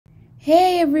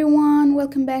Hey everyone,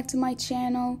 welcome back to my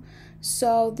channel.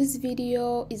 So this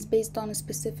video is based on a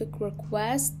specific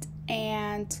request,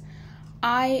 and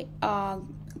I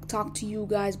talked to you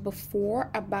guys before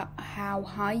about how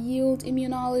high yield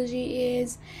immunology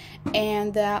is,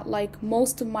 and that like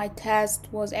most of my test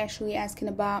was actually asking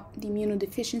about the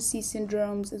immunodeficiency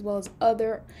syndromes as well as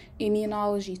other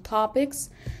immunology topics.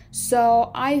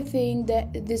 So I think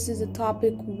that this is a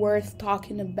topic worth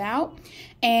talking about,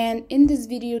 and in this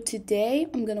video today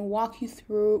I'm going to walk you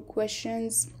through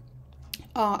questions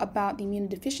about the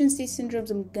immunodeficiency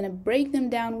syndromes. I'm going to break them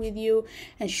down with you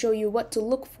and show you what to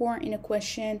look for in a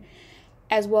question,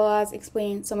 as well as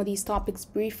explain some of these topics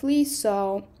briefly.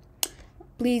 So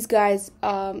please guys,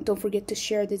 don't forget to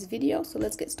share this video. So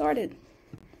let's get started.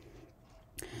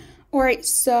 Alright,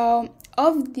 so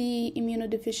of the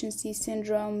immunodeficiency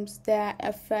syndromes that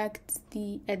affect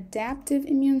the adaptive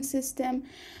immune system,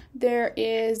 there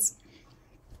is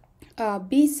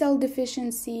B cell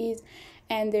deficiencies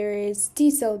and there is T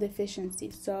cell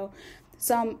deficiency. So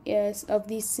some of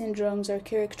these syndromes are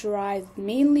characterized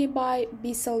mainly by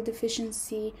B cell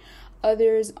deficiency,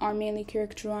 others are mainly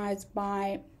characterized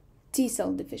by T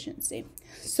cell deficiency.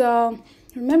 So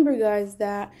remember guys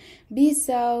that B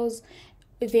cells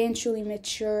eventually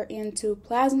mature into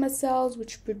plasma cells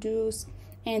which produce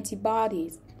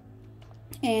antibodies.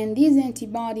 And these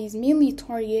antibodies mainly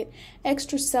target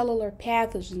extracellular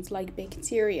pathogens like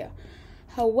bacteria.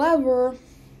 However,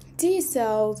 T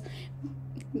cells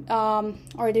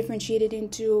are differentiated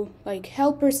into like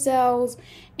helper cells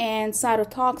and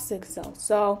cytotoxic cells.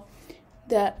 So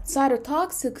the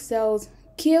cytotoxic cells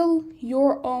kill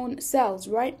your own cells,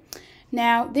 right?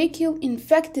 Now they kill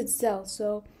infected cells,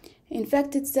 so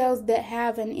infected cells that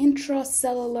have an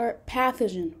intracellular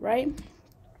pathogen, right?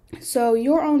 So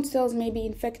your own cells may be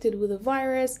infected with a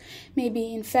virus, may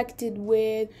be infected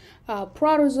with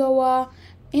protozoa,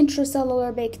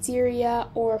 intracellular bacteria,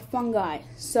 or fungi.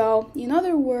 So in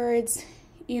other words,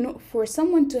 for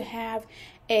someone to have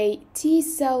a T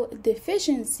cell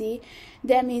deficiency,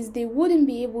 that means they wouldn't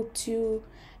be able to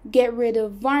get rid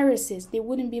of viruses, they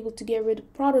wouldn't be able to get rid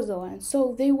of protozoa, and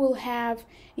so they will have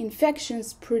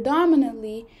infections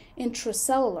predominantly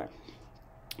intracellular.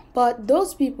 But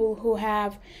those people who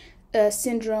have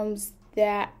syndromes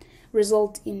that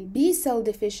result in B cell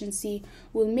deficiency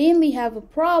will mainly have a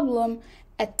problem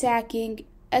attacking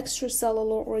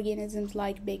extracellular organisms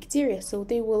like bacteria, so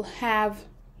they will have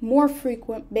more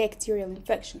frequent bacterial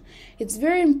infection. It's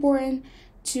very important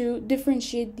to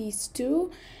differentiate these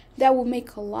two. That will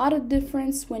make a lot of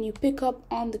difference when you pick up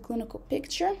on the clinical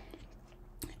picture.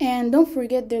 And don't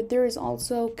forget that there is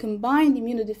also combined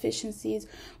immunodeficiencies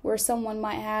where someone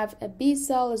might have a B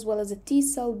cell as well as a T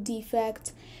cell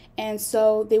defect, and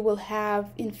so they will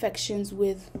have infections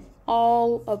with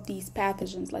all of these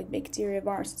pathogens like bacteria,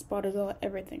 viruses, protozoa,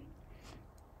 everything.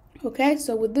 Okay,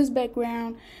 so with this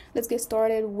background, let's get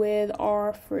started with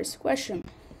our first question.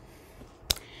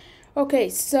 Okay,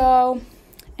 so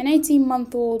an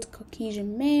 18-month-old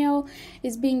Caucasian male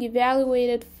is being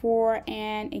evaluated for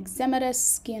an eczematous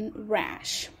skin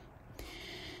rash.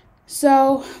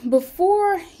 So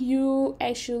before you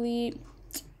actually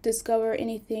discover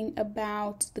anything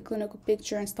about the clinical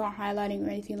picture and start highlighting or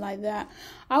anything like that,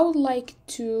 I would like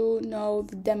to know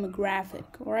the demographic,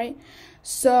 all right?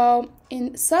 So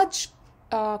in such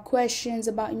questions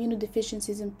about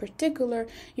immunodeficiencies in particular,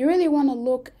 you really want to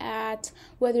look at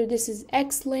whether this is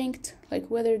X-linked, like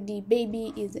whether the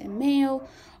baby is a male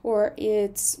or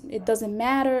it doesn't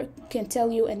matter, can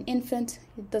tell you an infant.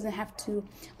 It doesn't have to,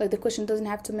 like the question doesn't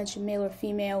have to mention male or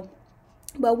female.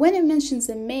 But when it mentions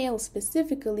a male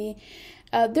specifically,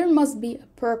 there must be a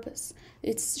purpose.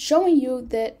 It's showing you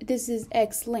that this is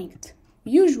X-linked.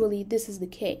 Usually this is the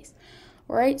case.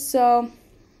 All right, so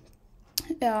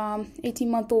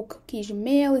 18-month-old Caucasian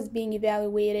male is being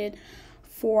evaluated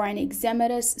for an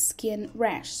eczematous skin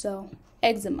rash, so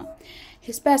eczema.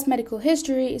 His past medical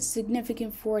history is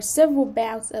significant for several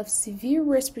bouts of severe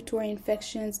respiratory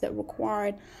infections that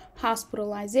required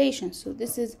hospitalization. So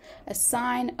this is a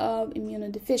sign of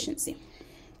immunodeficiency.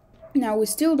 Now, we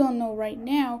still don't know right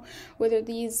now whether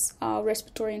these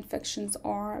respiratory infections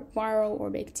are viral or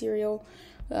bacterial,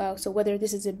 so whether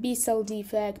this is a B cell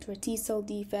defect or T cell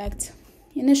defect.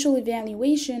 Initial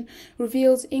evaluation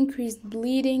reveals increased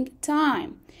bleeding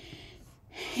time.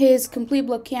 His complete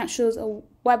blood count shows a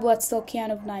white blood cell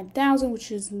count of 9,000, which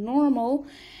is normal,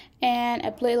 and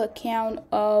a platelet count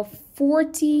of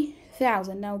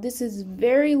 40,000. Now, this is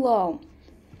very low.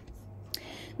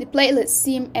 The platelets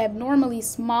seem abnormally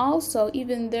small, so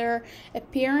even their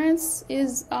appearance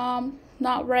is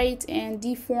not right and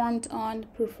deformed on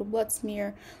peripheral blood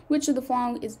smear. Which of the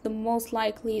following is the most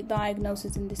likely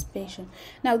diagnosis in this patient?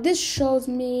 Now this shows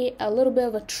me a little bit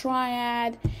of a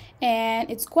triad, and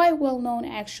it's quite well known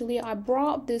actually. I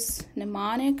brought this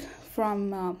mnemonic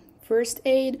from first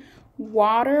aid: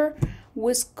 water,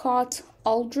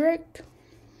 Wiskott-Aldrich,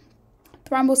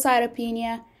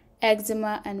 thrombocytopenia,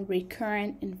 eczema, and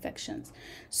recurrent infections.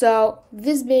 So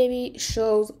this baby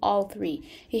shows all three.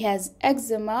 He has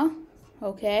eczema,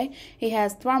 okay, he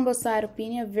has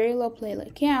thrombocytopenia, very low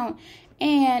platelet count,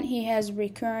 and he has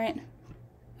recurrent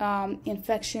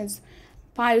infections,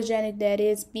 pyogenic that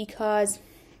is, because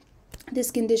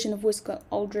this condition of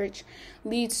Wiskott-Aldrich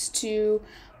leads to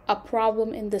a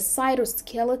problem in the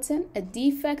cytoskeleton, a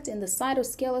defect in the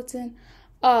cytoskeleton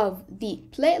of the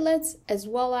platelets as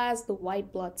well as the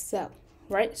white blood cell,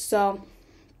 right? So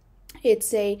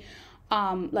it's a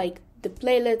like the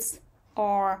platelets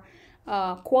are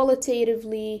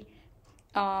qualitatively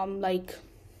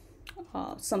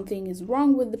something is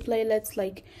wrong with the platelets,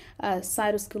 like a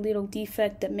cytoskeletal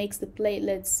defect that makes the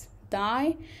platelets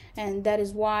die, and that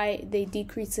is why they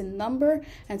decrease in number.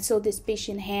 And so this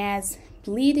patient has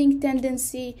bleeding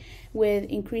tendency with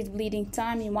increased bleeding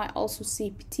time. You might also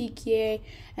see petechiae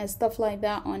and stuff like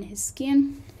that on his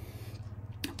skin,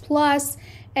 plus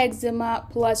eczema,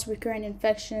 plus recurrent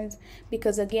infections,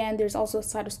 because again there's also a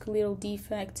cytoskeletal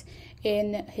defect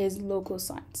in his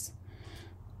leukocytes.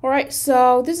 All right,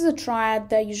 so this is a triad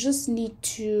that you just need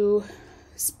to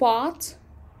spot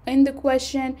in the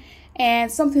question,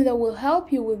 and something that will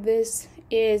help you with this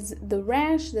is the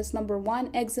rash. That's number one.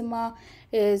 Eczema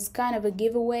is kind of a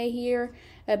giveaway here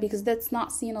because that's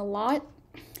not seen a lot,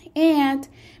 and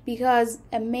because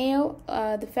a male,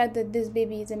 the fact that this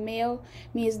baby is a male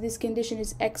means this condition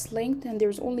is X-linked, and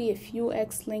there's only a few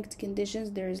X-linked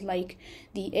conditions. There's like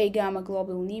the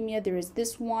Agammaglobulinemia, there is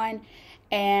this one,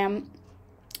 and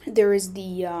there is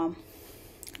the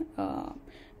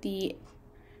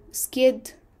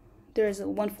SCID. There's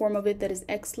one form of it that is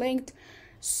X-linked.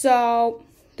 So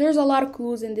there's a lot of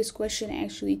clues in this question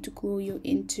actually to clue you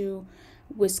into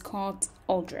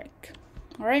Wiskott-Aldrich.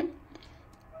 All right,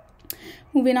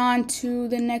 moving on to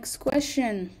the next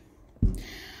question.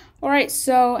 All right,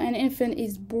 so an infant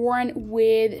is born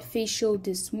with facial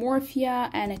dysmorphia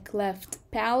and a cleft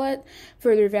palate.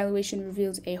 Further evaluation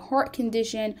reveals a heart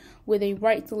condition with a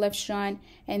right to left shunt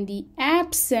and the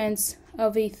absence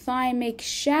of a thymic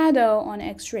shadow on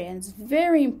x-ray. And it's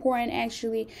very important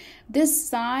actually. This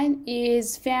sign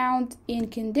is found in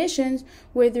conditions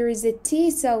where there is a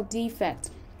T cell defect.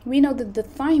 We know that the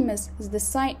thymus is the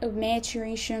site of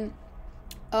maturation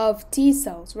of T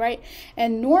cells, right?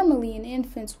 And normally in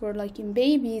infants, or like in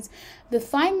babies, the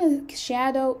thymic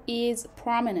shadow is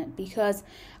prominent because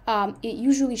it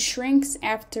usually shrinks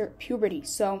after puberty.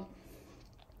 So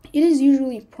it is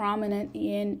usually prominent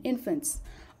in infants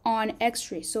on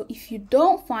x-ray. So if you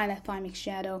don't find a thymic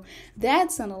shadow,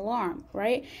 that's an alarm,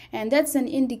 right? And that's an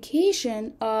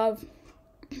indication of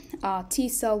T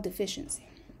cell deficiency.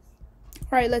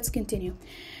 All right, let's continue.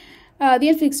 The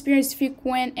infant experienced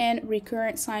frequent and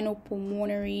recurrent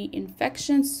sinopulmonary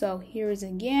infections. So here is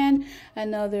again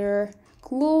another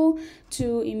clue to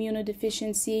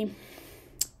immunodeficiency.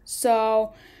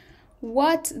 So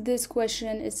what this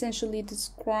question essentially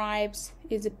describes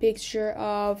is a picture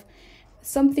of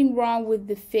something wrong with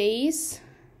the face,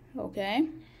 okay?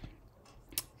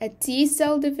 A T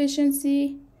cell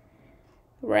deficiency,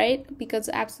 right? Because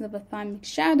of absence of a thymic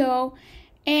shadow,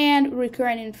 and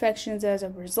recurrent infections as a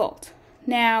result.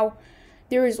 Now,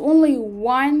 there is only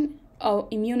one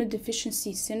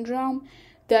immunodeficiency syndrome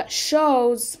that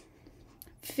shows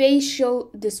facial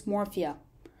dysmorphia.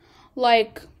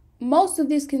 Like, most of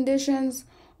these conditions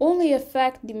only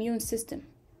affect the immune system.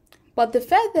 But the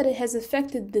fact that it has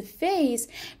affected the face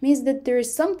means that there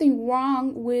is something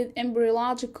wrong with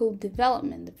embryological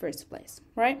development in the first place,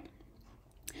 right?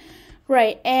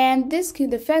 Right, and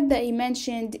the fact that he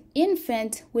mentioned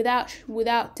infant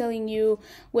without telling you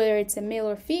whether it's a male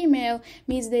or female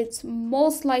means that it's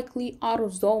most likely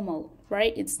autosomal,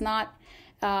 right? It's not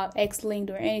X-linked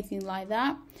or anything like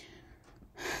that.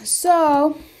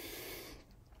 So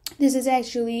this is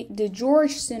actually the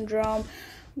DiGeorge syndrome,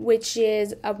 which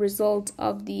is a result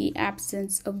of the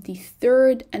absence of the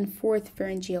third and fourth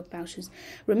pharyngeal pouches.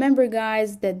 Remember,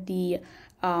 guys, that the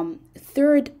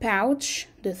third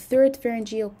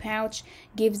pharyngeal pouch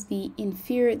gives the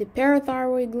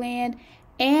parathyroid gland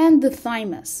and the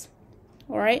thymus.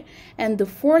 All right, and the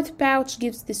fourth pouch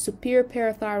gives the superior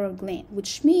parathyroid gland,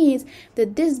 which means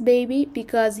that this baby,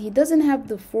 because he doesn't have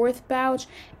the fourth pouch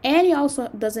and he also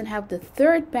doesn't have the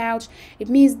third pouch, it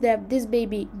means that this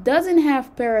baby doesn't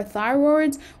have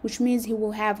parathyroids, which means he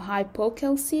will have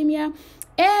hypocalcemia,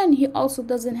 and he also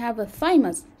doesn't have a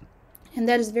thymus. And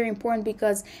that is very important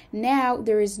because now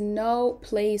there is no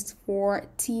place for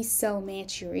T cell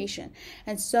maturation.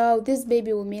 And so this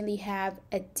baby will mainly have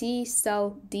a T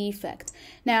cell defect.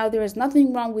 Now, there is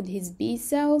nothing wrong with his B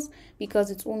cells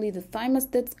because it's only the thymus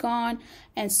that's gone.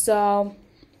 And so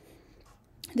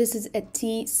this is a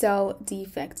T cell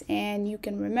defect. And you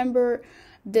can remember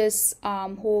this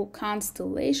whole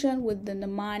constellation with the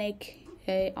mnemonic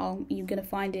you're gonna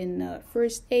find in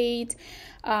first aid,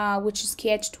 which is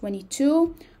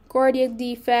catch-22, cardiac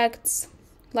defects,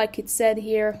 like it said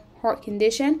here, heart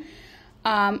condition,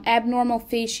 abnormal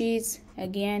facies,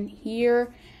 again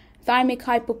here, thymic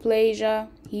hypoplasia,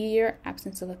 here,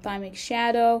 absence of a thymic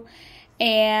shadow,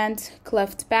 and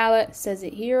cleft palate, says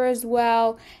it here as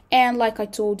well. And like I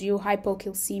told you,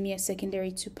 hypocalcemia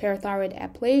secondary to parathyroid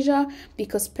aplasia,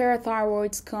 because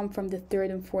parathyroids come from the third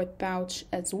and fourth pouch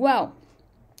as well.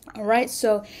 All right,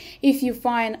 so if you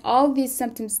find all these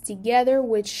symptoms together,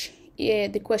 which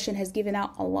the question has given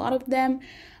out a lot of them,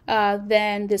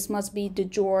 then this must be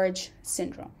DiGeorge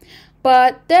syndrome.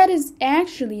 But that is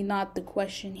actually not the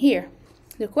question here.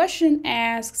 The question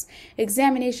asks,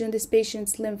 examination of this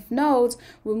patient's lymph nodes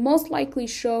will most likely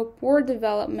show poor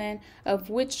development of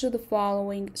which of the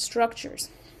following structures.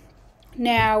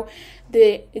 Now,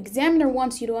 the examiner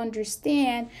wants you to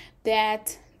understand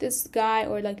that this guy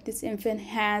or like this infant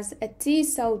has a T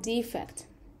cell defect,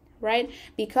 right?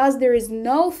 Because there is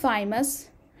no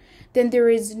thymus, then there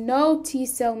is no T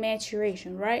cell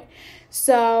maturation, right?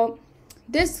 So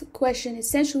this question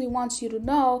essentially wants you to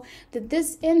know that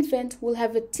this infant will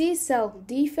have a T cell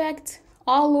defect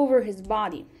all over his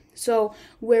body. So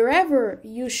wherever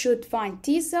you should find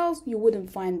T cells, you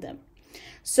wouldn't find them.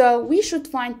 So we should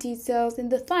find T cells in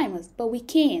the thymus, but we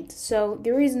can't. So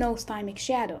there is no thymic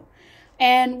shadow.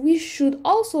 And we should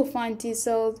also find T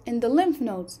cells in the lymph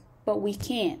nodes, but we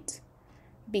can't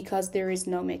because there is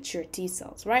no mature T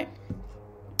cells, right?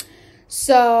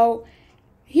 So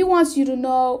he wants you to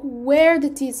know where the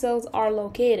T cells are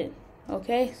located,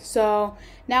 okay? So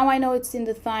now I know it's in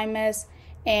the thymus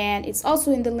and it's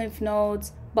also in the lymph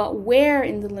nodes, but where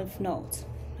in the lymph nodes,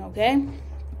 okay?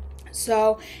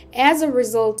 So as a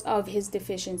result of his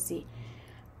deficiency,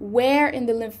 where in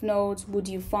the lymph nodes would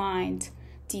you find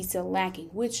T cell lacking?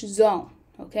 Which zone?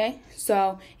 Okay,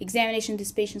 so examination of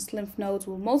this patient's lymph nodes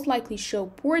will most likely show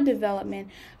poor development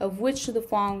of which of the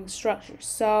following structures.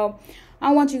 So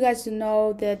I want you guys to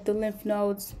know that the lymph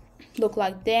nodes look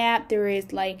like that. There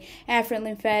is like afferent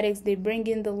lymphatics, they bring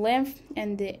in the lymph,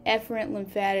 and the efferent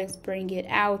lymphatics bring it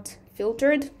out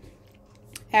filtered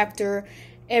after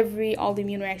all the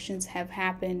immune reactions have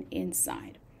happened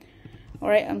inside. All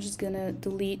right, I'm just gonna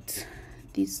delete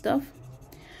this stuff.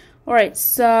 All right,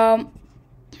 so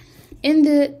in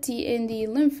the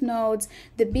lymph nodes,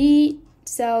 the B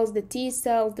cells, the T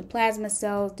cells, the plasma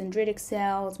cells, dendritic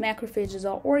cells, macrophages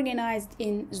are organized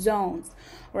in zones.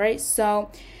 All right,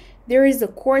 so there is a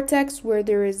cortex where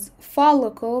there is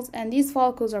follicles, and these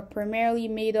follicles are primarily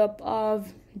made up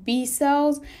of B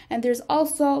cells, and there's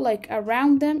also like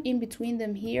around them, in between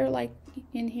them here, like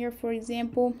in here for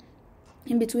example,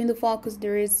 in between the follicles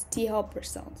there is T helper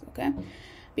cells, okay?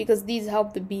 Because these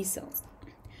help the B cells.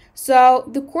 So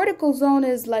the cortical zone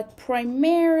is like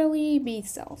primarily B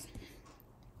cells.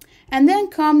 And then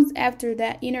comes after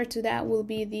that, inner to that will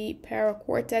be the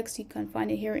paracortex. You can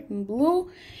find it here in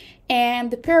blue. And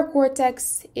the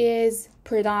paracortex is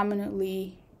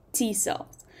predominantly T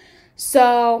cells.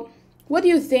 So what do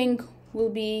you think will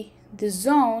be the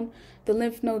zone, the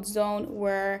lymph node zone,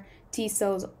 where T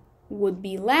cells would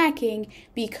be lacking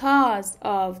because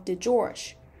of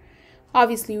DiGeorge?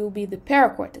 Obviously, it will be the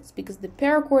paracortex, because the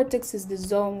paracortex is the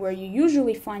zone where you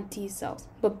usually find T cells.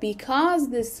 But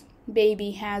because this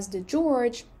baby has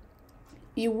DiGeorge,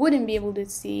 you wouldn't be able to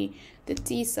see the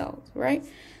T cells, right?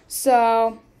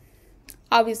 So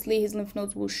obviously, his lymph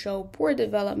nodes will show poor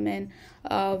development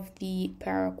of the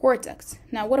paracortex.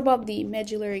 Now, what about the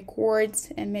medullary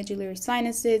cords and medullary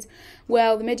sinuses?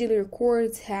 Well, the medullary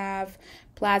cords have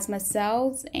plasma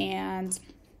cells and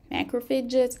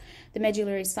macrophages. The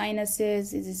medullary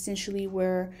sinuses is essentially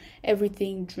where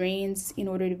everything drains in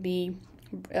order to be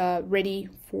ready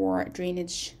for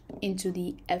drainage into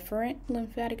the efferent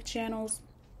lymphatic channels.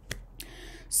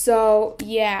 So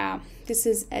yeah, this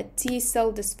is a T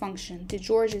cell dysfunction.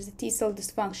 DiGeorge is a T cell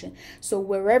dysfunction. So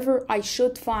wherever I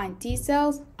should find T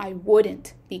cells, I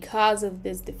wouldn't because of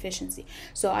this deficiency.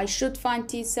 So I should find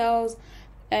T cells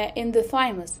in the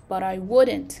thymus, but I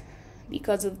wouldn't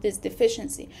because of this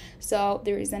deficiency. So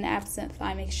there is an absent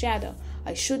thymic shadow.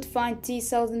 I should find T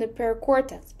cells in the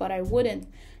paracortex, but I wouldn't.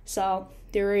 So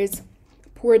there is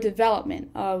poor development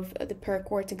of the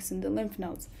paracortex and the lymph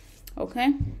nodes.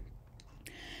 Okay?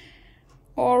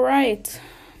 All right.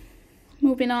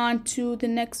 Moving on to the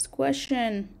next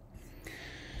question.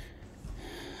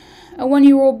 A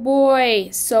 1-year-old boy.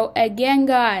 So again,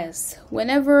 guys,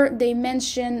 whenever they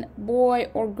mention boy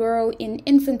or girl in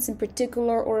infants in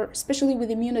particular, or especially with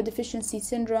immunodeficiency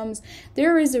syndromes,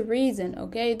 there is a reason,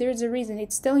 okay? There's a reason.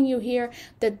 It's telling you here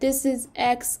that this is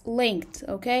X-linked,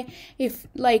 okay? If,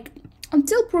 like,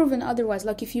 until proven otherwise,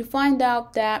 like if you find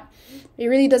out that it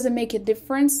really doesn't make a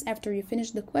difference after you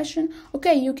finish the question,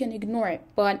 okay, you can ignore it.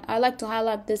 But I like to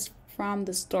highlight this from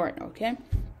the start, okay?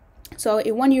 So a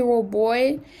 1-year-old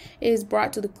boy is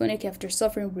brought to the clinic after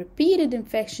suffering repeated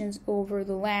infections over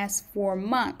the last 4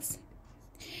 months,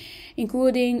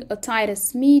 including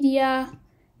otitis media,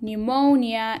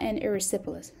 pneumonia, and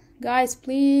erysipelas. Guys,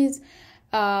 please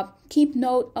keep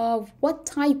note of what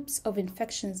types of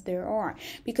infections there are,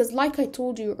 because like I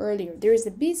told you earlier, there is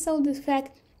a B cell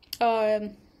defect.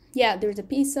 There's a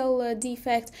B cell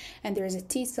defect and there's a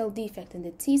T cell defect, and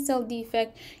the T cell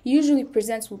defect usually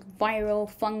presents with viral,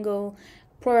 fungal,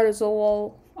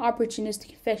 protozoal, opportunistic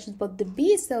infections, but the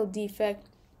B cell defect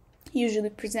usually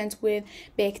presents with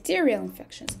bacterial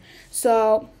infections.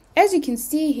 So as you can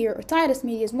see here, otitis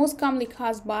media is most commonly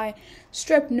caused by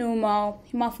strep pneumo,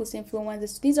 Haemophilus influenza.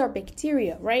 So these are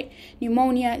bacteria, right?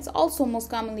 Pneumonia is also most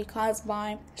commonly caused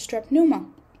by strep pneumo,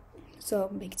 so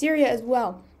bacteria as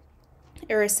well.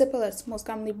 Erysipelas, most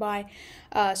commonly by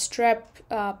strep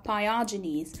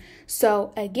pyogenes.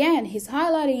 So again, he's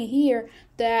highlighting here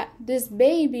that this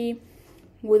baby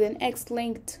with an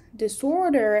X-linked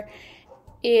disorder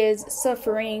is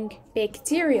suffering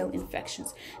bacterial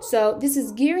infections. So this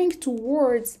is gearing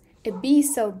towards a B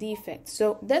cell defect.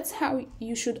 So that's how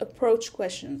you should approach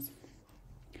questions.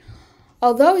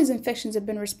 Although his infections have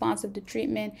been responsive to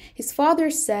treatment, his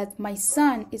father said, "My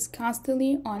son is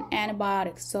constantly on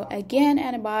antibiotics." So again,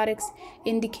 antibiotics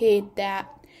indicate that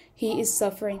he is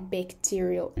suffering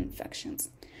bacterial infections.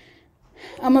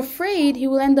 "I'm afraid he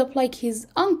will end up like his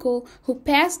uncle who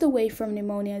passed away from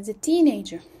pneumonia as a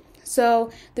teenager."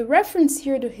 So the reference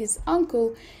here to his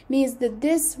uncle means that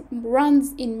this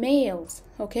runs in males,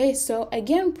 okay? So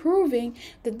again, proving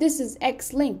that this is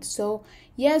X-linked. So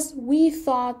yes, we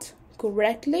thought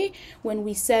correctly when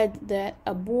we said that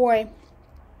a boy,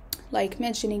 like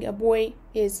mentioning a boy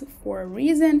is for a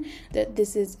reason, that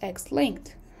this is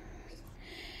X-linked.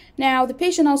 Now, the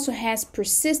patient also has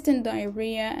persistent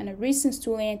diarrhea, and a recent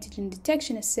stool antigen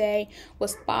detection assay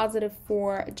was positive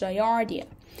for giardia.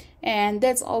 And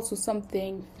that's also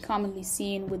something commonly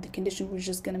seen with the condition we're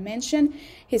just going to mention.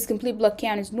 His complete blood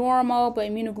count is normal, but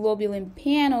immunoglobulin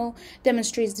panel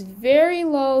demonstrates very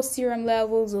low serum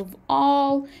levels of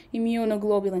all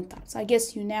immunoglobulin types. I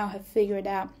guess you now have figured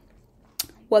out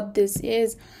what this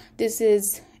is. This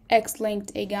is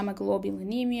X-linked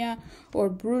Agammaglobulinemia, or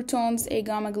Bruton's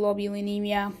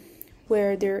Agammaglobulinemia,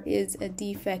 where there is a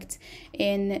defect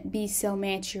in B cell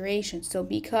maturation. So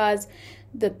because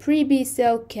the pre-B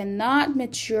cell cannot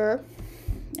mature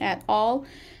at all,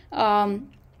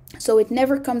 so it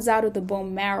never comes out of the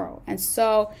bone marrow, and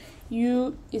so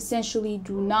you essentially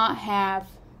do not have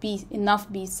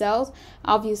enough B cells.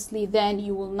 Obviously, then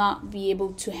you will not be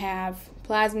able to have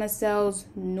plasma cells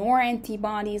nor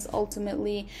antibodies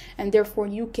ultimately, and therefore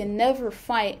you can never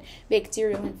fight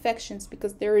bacterial infections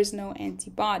because there is no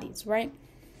antibodies, right?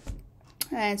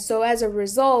 And so as a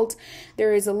result,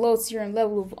 there is a low serum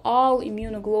level of all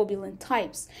immunoglobulin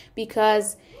types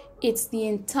because it's the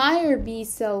entire B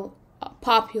cell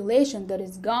population that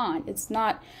is gone. It's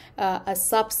not a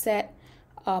subset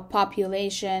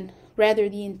population, rather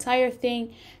the entire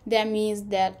thing. That means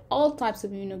that all types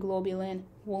of immunoglobulin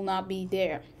will not be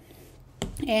there.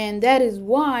 And that is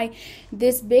why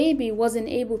this baby wasn't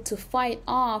able to fight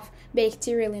off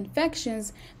bacterial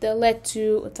infections that led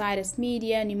to otitis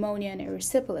media, pneumonia, and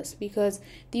erysipelas, because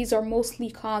these are mostly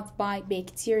caused by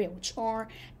bacteria, which are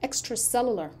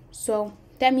extracellular. So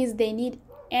that means they need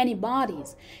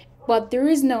antibodies, but there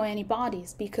is no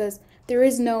antibodies because there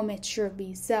is no mature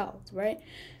B cells, right?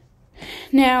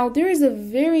 Now, there is a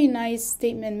very nice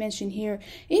statement mentioned here.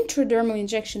 Intradermal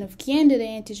injection of candida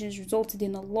antigens resulted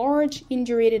in a large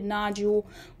indurated nodule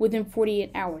within 48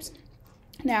 hours.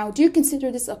 Now, do you consider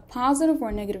this a positive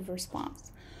or negative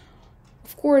response?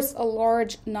 Of course, a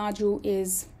large nodule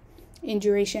in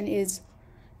duration is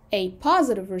a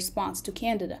positive response to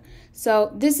candida.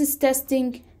 So this is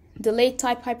testing delayed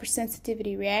type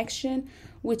hypersensitivity reaction,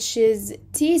 which is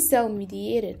T cell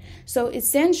mediated. So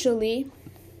essentially,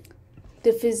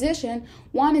 the physician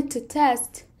wanted to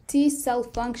test T cell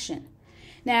function.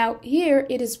 Now here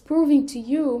it is proving to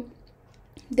you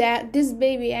that this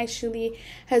baby actually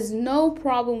has no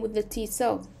problem with the T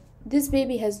cells. This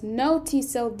baby has no T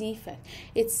cell defect.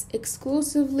 It's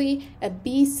exclusively a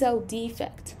B cell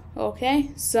defect. Okay,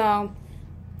 so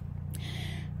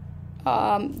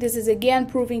this is again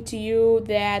proving to you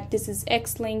that this is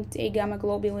X-linked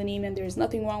agammaglobulinemia and there's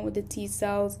nothing wrong with the T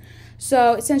cells.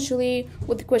 So essentially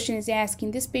what the question is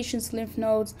asking, this patient's lymph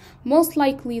nodes most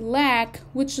likely lack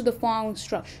which of the following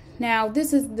structure. Now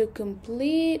this is the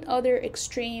complete other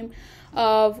extreme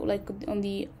of, like, on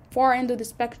the far end of the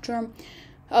spectrum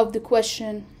of the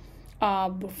question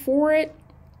before it,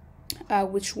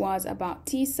 which was about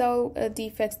T cell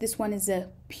defects. This one is a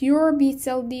pure B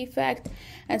cell defect.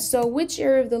 And so which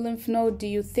area of the lymph node do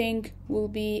you think will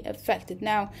be affected?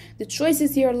 Now, the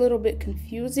choices here are a little bit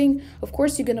confusing. Of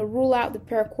course, you're going to rule out the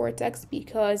paracortex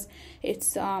because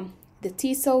it's the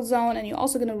T cell zone, and you're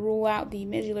also going to rule out the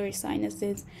medullary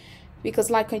sinuses because,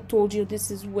 like I told you,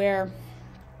 this is where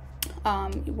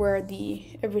the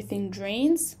everything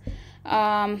drains.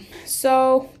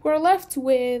 So we're left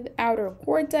with outer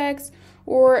cortex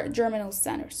or germinal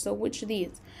center. So which of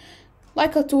these?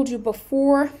 Like I told you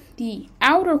before, the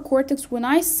outer cortex, when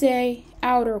I say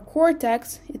outer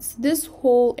cortex, it's this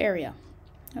whole area,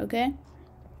 okay?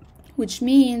 Which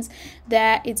means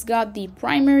that it's got the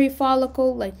primary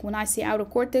follicle. Like when I say outer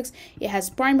cortex, it has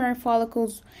primary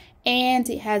follicles and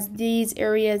it has these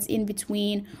areas in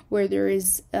between where there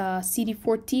is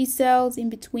CD4 T cells in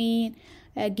between,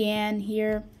 again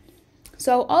here.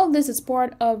 So all of this is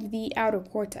part of the outer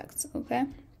cortex, okay?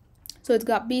 So it's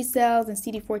got B cells and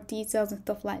CD4 T cells and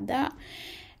stuff like that.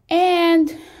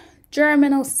 And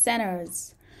germinal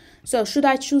centers. So should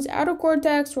I choose outer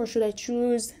cortex or should I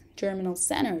choose germinal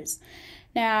centers?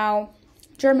 Now,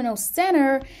 germinal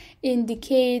center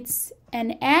indicates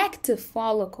an active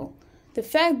follicle. The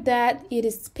fact that it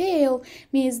is pale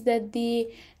means that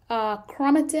the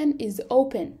chromatin is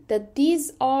open, that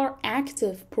these are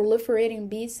active proliferating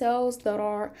B cells that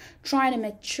are trying to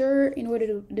mature in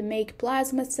order to make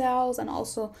plasma cells and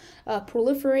also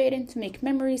proliferating to make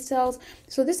memory cells.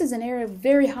 So this is an area of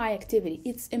very high activity.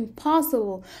 It's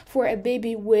impossible for a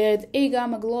baby with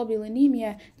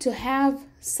agammaglobulinemia to have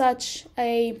such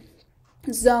a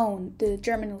zone, the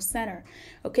germinal center.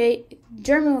 Okay,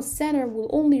 germinal center will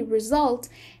only result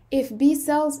if B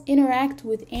cells interact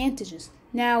with antigens.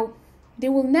 Now, they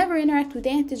will never interact with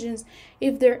antigens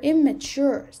if they're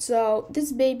immature. So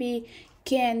this baby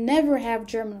can never have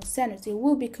germinal centers. It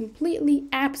will be completely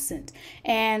absent.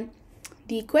 And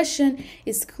the question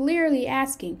is clearly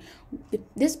asking,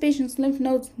 this patient's lymph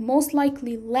nodes most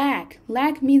likely lack.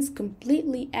 Lack means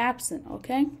completely absent,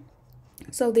 okay?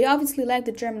 So they obviously lack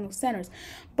the germinal centers.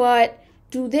 But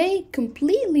do they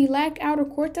completely lack outer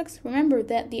cortex? Remember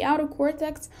that the outer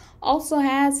cortex also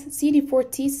has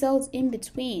CD4 T cells in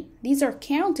between. These are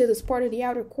counted as part of the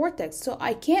outer cortex, so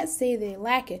I can't say they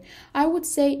lack it. I would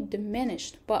say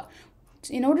diminished, but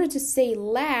in order to say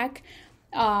lack,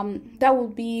 that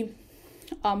would be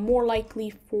more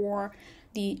likely for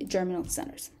the germinal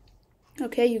centers.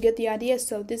 Okay, you get the idea?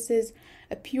 So this is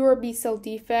a pure B cell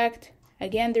defect.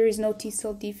 Again, there is no T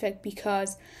cell defect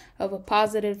because of a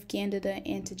positive Candida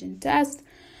antigen test.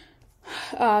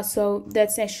 So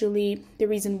that's actually the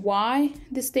reason why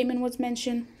this statement was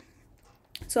mentioned.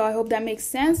 So I hope that makes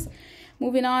sense.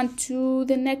 Moving on to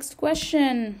the next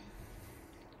question.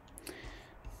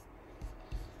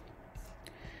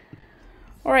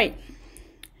 All right.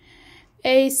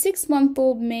 A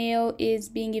 6-month-old male is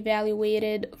being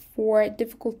evaluated for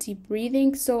difficulty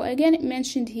breathing. So again, it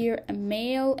mentioned here a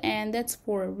male, and that's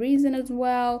for a reason as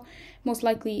well. Most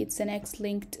likely it's an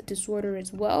X-linked disorder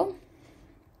as well.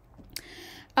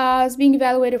 Is being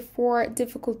evaluated for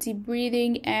difficulty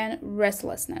breathing and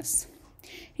restlessness.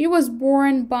 He was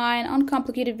born by an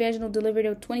uncomplicated vaginal delivery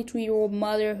to a 22-year-old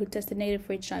mother who tested negative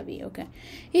for HIV. Okay.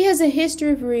 He has a history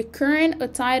of recurrent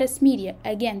otitis media.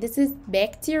 Again, this is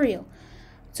bacterial.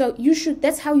 So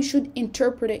that's how you should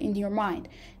interpret it in your mind.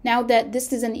 Now that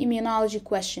this is an immunology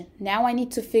question, now I need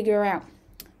to figure out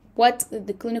what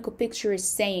the clinical picture is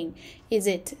saying. Is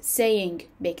it saying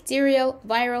bacterial,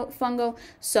 viral, fungal?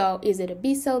 So is it a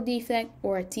B cell defect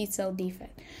or a T cell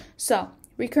defect? So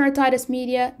recurrent otitis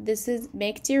media, this is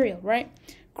bacterial, right?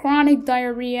 Chronic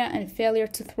diarrhea and failure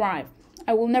to thrive.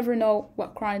 I will never know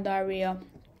what chronic diarrhea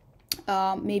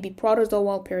maybe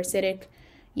protozoal, parasitic.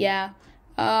 Yeah,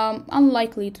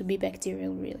 unlikely to be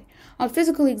bacterial, really. On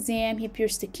physical exam, he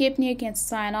appears tachypnic and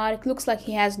cyanotic. Looks like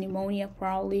he has pneumonia,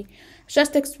 probably.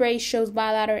 Chest X-ray shows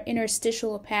bilateral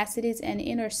interstitial opacities, and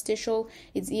interstitial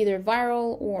is either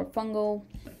viral or fungal.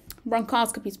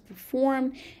 Bronchoscopy is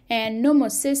performed, and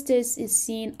pneumocystis is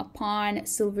seen upon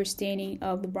silver staining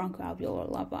of the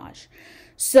bronchoalveolar lavage.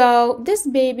 So this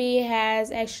baby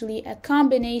has actually a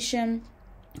combination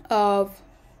of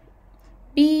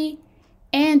B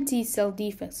and T cell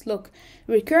defects. Look,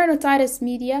 recurrent otitis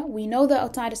media. We know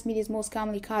that otitis media is most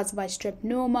commonly caused by strep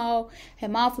pneumo,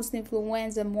 Haemophilus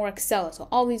influenza, Moraxella. So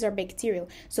all these are bacterial.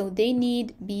 So they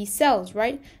need B cells,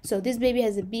 right? So this baby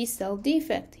has a B cell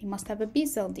defect. He must have a B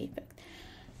cell defect.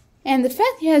 And the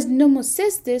fact he has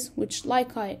pneumocystis, which,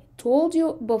 like I told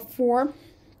you before,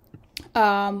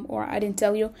 or I didn't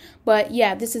tell you, but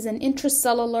yeah, this is an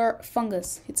intracellular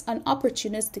fungus. It's an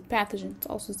opportunistic pathogen. It's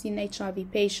also seen in HIV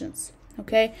patients.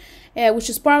 Okay, which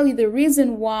is probably the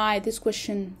reason why this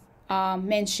question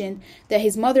mentioned that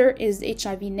his mother is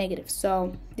HIV negative.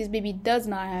 So this baby does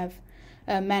not have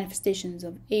manifestations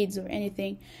of AIDS or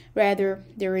anything. Rather,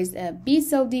 there is a B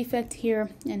cell defect here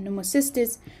and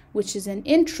pneumocystis, which is an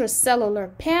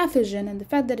intracellular pathogen. And the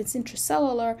fact that it's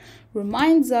intracellular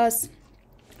reminds us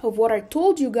of what I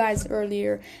told you guys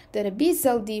earlier, that a B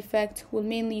cell defect will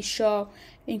mainly show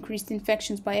increased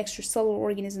infections by extracellular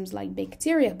organisms like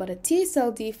bacteria, but a T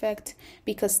cell defect,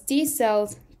 because T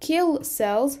cells kill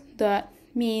cells, that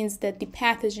means that the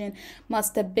pathogen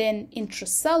must have been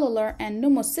intracellular, and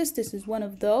pneumocystis is one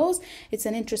of those. It's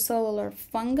an intracellular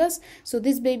fungus. So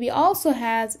this baby also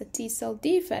has a T cell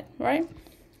defect, right?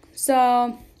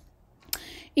 So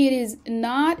it is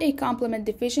not a complement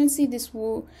deficiency. This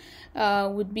would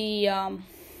be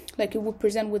like it would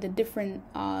present with a different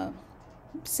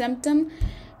symptom,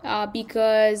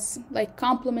 because like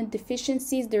complement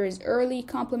deficiencies, there is early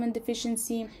complement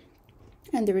deficiency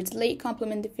and there is late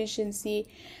complement deficiency,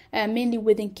 mainly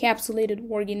with encapsulated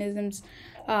organisms,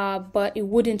 but it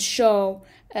wouldn't show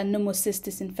a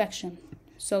pneumocystis infection.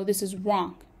 So this is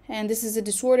wrong, and this is a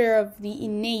disorder of the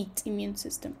innate immune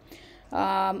system.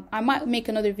 I might make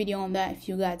another video on that if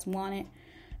you guys want it.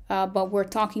 But we're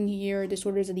talking here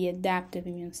disorders of the adaptive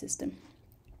immune system.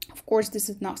 Of course, this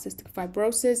is not cystic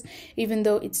fibrosis, even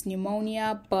though it's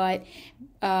pneumonia, but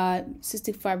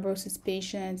cystic fibrosis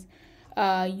patients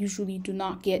usually do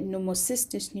not get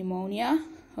pneumocystis pneumonia.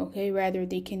 Okay, rather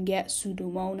they can get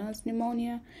Pseudomonas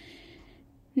pneumonia.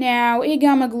 Now,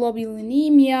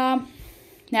 Agammaglobulinemia.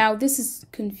 Now, this is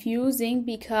confusing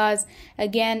because,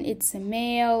 again, it's a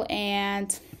male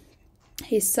and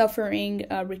he's suffering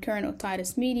recurrent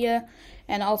otitis media,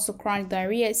 and also chronic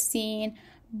diarrhea is seen.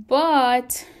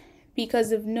 But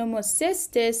because of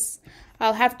pneumocystis,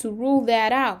 I'll have to rule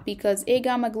that out, because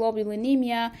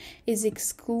agammaglobulinemia is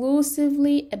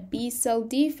exclusively a B cell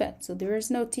defect. So there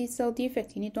is no T cell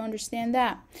defect. You need to understand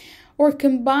that. Or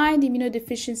combined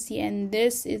immunodeficiency, and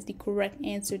this is the correct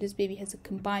answer. This baby has a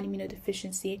combined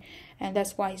immunodeficiency, and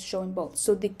that's why he's showing both.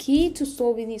 So the key to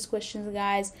solving these questions,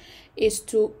 guys, is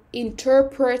to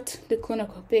interpret the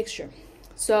clinical picture.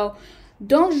 So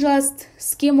don't just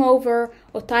skim over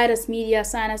otitis media,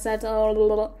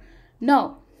 sinusitis,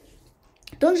 no.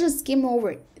 Don't just skim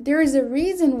over it. There is a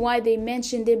reason why they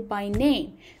mentioned it by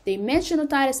name. They mentioned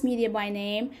otitis media by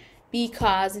name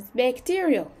because it's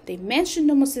bacterial. They mentioned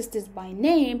pneumocystis by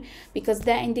name because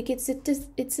that indicates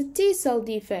it's a T cell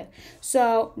defect.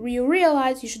 So you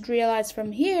should realize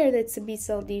from here that it's a B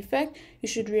cell defect. You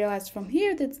should realize from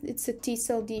here that it's a T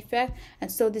cell defect.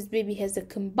 And so this baby has a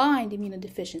combined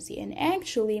immunodeficiency. And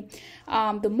actually,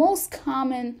 the most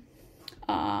common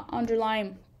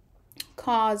underlying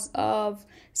cause of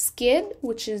SCID,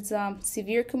 which is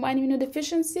severe combined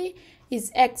immunodeficiency, is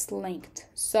X-linked.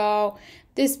 So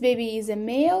this baby is a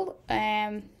male,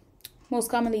 and most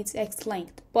commonly it's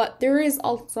X-linked. But there is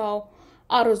also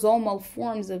autosomal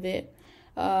forms of it,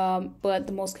 but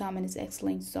the most common is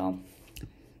X-linked. So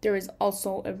there is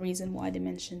also a reason why they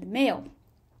mentioned the male.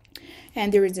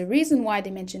 And there is a reason why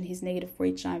they mentioned he's negative for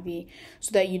HIV,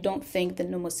 so that you don't think that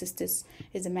pneumocystis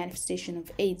is a manifestation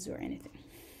of AIDS or anything.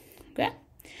 Okay?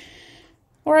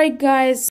 All right, guys.